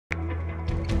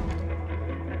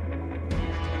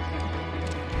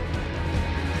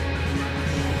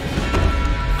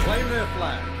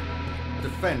flag.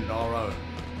 Defend our own.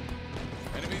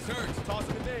 Enemies hurt. Toss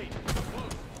a grenade.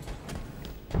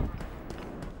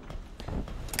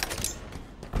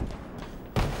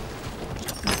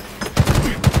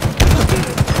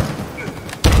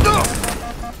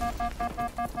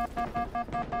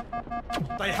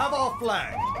 They have our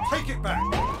flag. Take it back.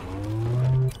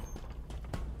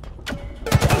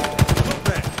 Look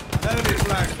there. An enemy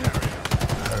flag carrier.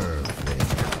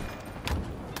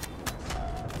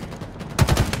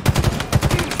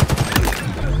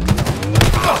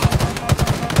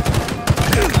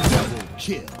 Double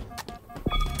kill.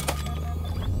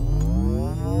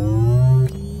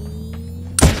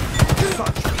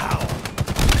 Such power.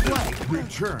 Flag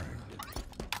returned.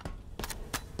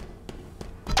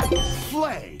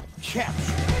 Flag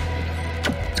captured.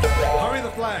 Hurry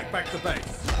the flag back to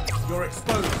base. You're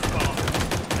exposed, Spartan.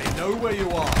 They know where you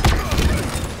are.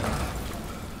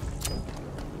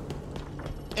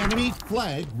 Enemy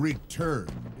flag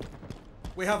returned.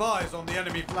 We have eyes on the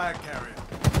enemy flag carrier.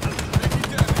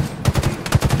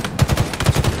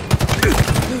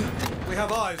 We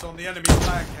have eyes on the enemy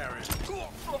flag carrier.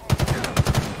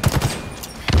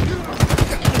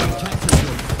 Enemy captured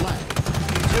your flag.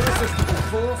 Irresistible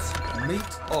force,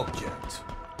 meet object.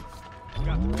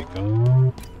 Got the pickup.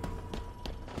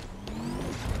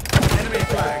 Enemy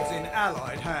flags in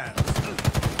allied hands.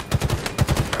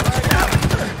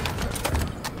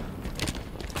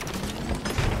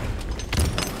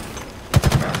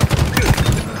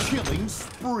 Killing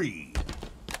spree.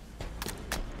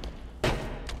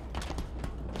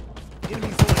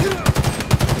 Enemies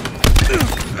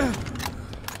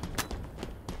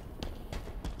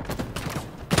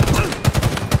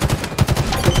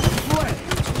Flag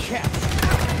captured.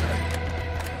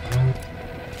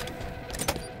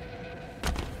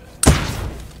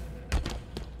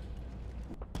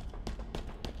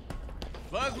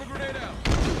 Plasma grenade out.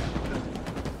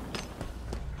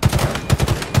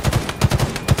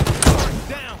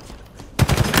 Down.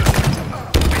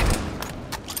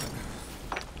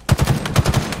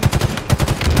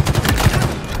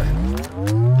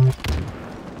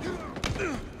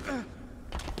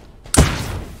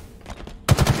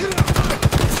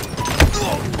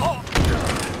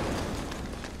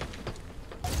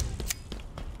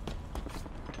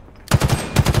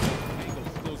 Angles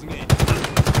closing in.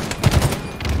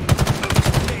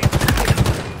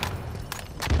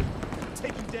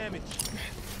 Taking damage.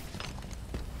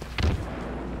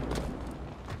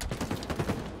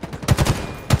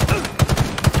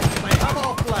 They have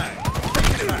our flag.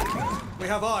 Take it back. We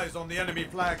have eyes on the enemy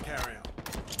flag carrier.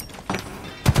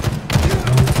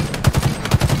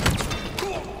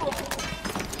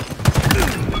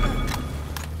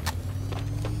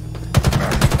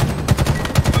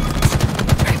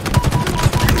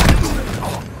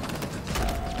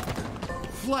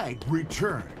 Flag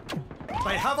returned.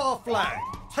 They have our flag.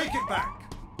 Take it back.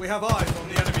 We have eyes on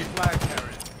the enemy flag carrier.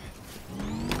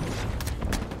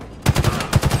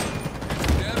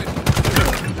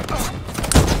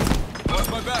 Watch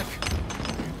my back.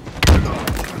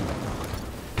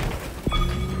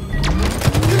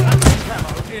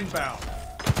 Camo inbound.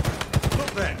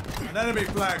 Look there. An enemy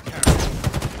flag carrier.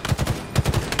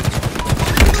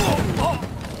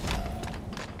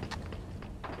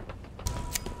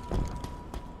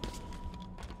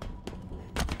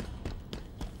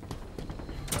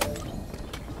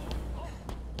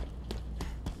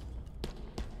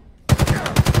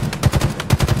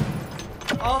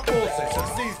 Our forces have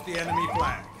seized the enemy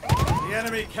flag. The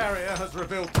enemy carrier has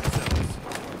revealed themselves.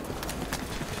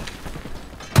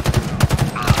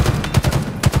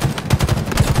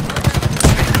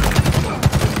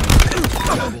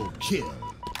 Double kill.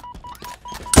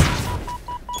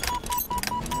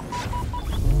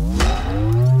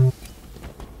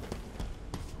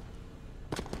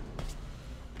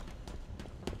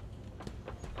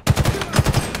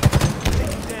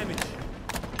 Taking damage.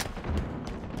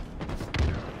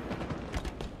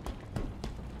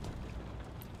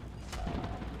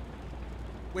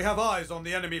 We have eyes on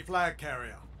the enemy flag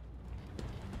carrier.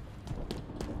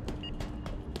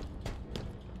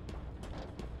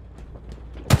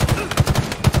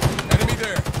 Enemy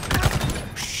there.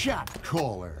 Shot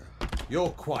caller. You're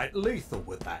quite lethal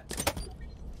with that.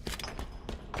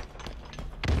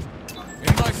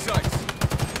 In my sights.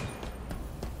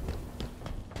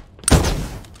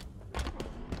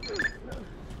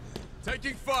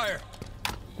 Taking fire.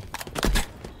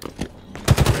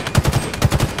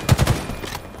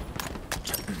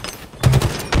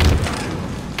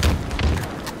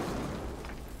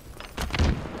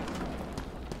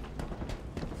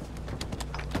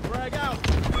 Frag out.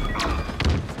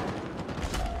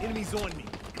 Enemies on me.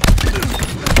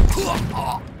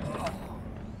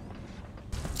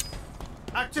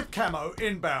 Active camo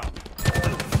inbound.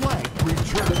 Flag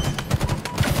returned.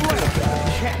 Flag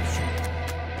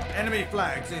captured. Enemy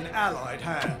flags in Allied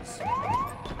hands.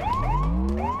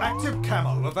 Active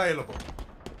camo available.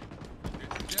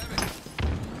 Damage.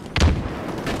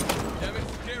 Damage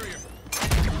the carrier.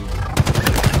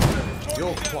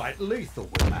 You're quite lethal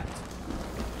with that.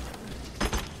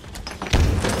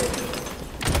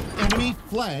 Enemy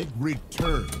flag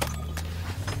returned.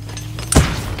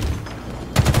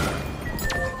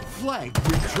 Flag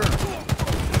returned.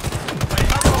 They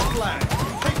have our flag.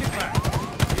 Take it back.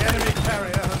 The enemy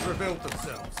carrier has revealed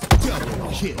themselves.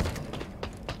 Double kill.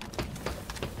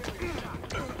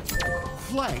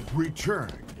 Flag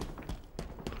returned.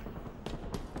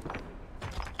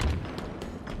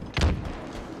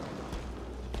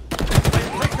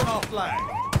 They've taken our flag.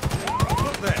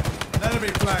 Look there. An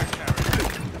enemy flag carrier.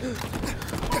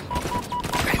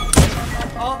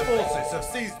 Our forces have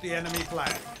seized the enemy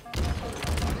flag.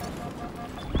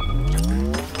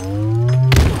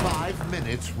 5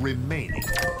 minutes remaining.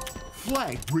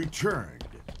 Flag returned.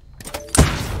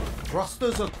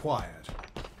 Thrusters acquired.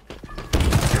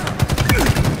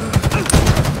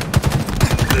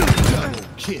 Double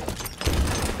kill.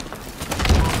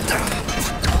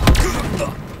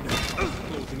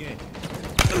 Closing in.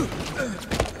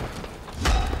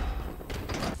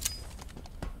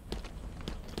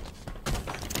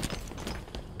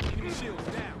 Enemy shields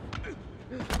down.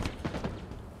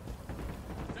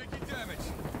 Taking damage.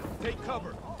 Take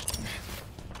cover.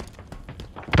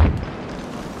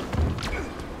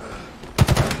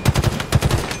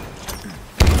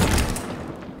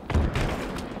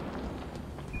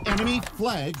 Enemy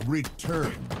flag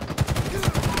returned.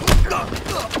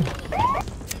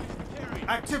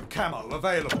 Active camo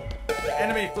available.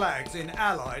 Enemy flags in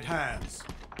Allied hands.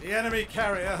 The enemy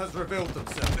carrier has revealed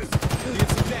themselves. Did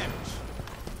some damage.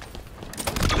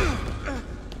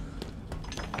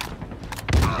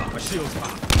 My shield's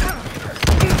pop.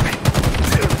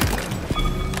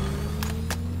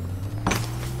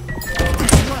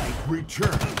 Flag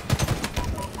returned.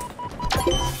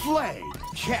 Flag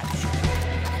captured.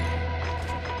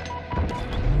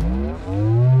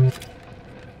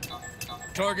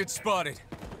 Target spotted.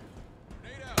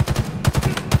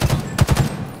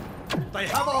 They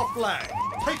have our flag.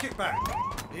 Take it back.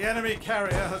 The enemy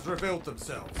carrier has revealed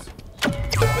themselves.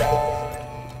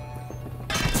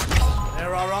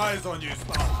 There are eyes on you,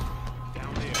 Spartan.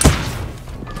 Down there.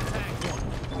 Tag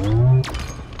one.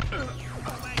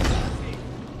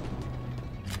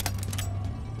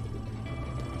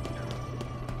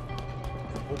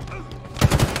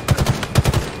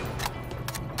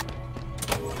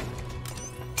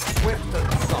 Swift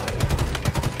and silent.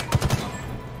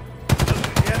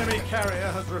 The enemy carrier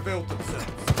has revealed themselves.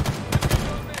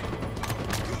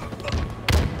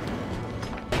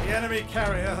 The enemy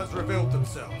carrier has revealed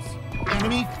themselves.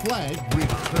 Enemy flag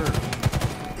returned.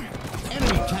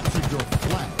 Enemy captured your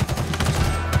flag.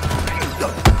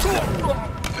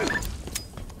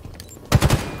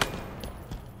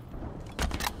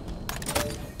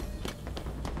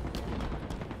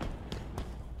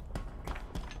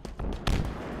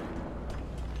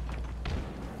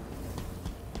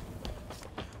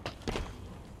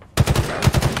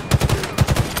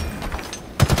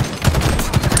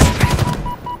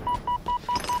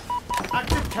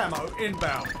 Active camo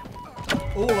inbound.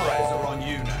 All eyes are on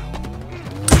you now.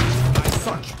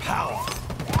 Such power.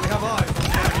 We have eyes on the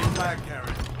enemy flag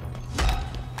carrier.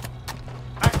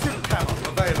 Active camo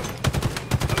available.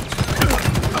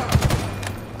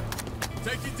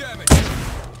 Taking damage.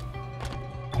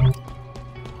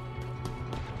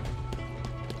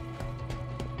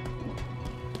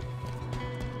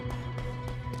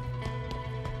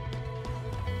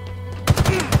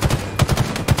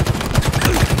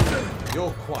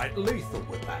 You're quite lethal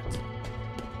with that.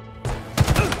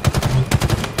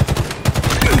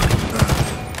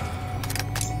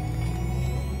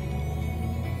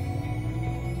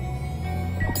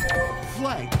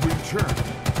 Flag returned.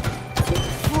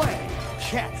 Flag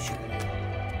captured.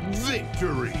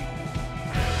 Victory.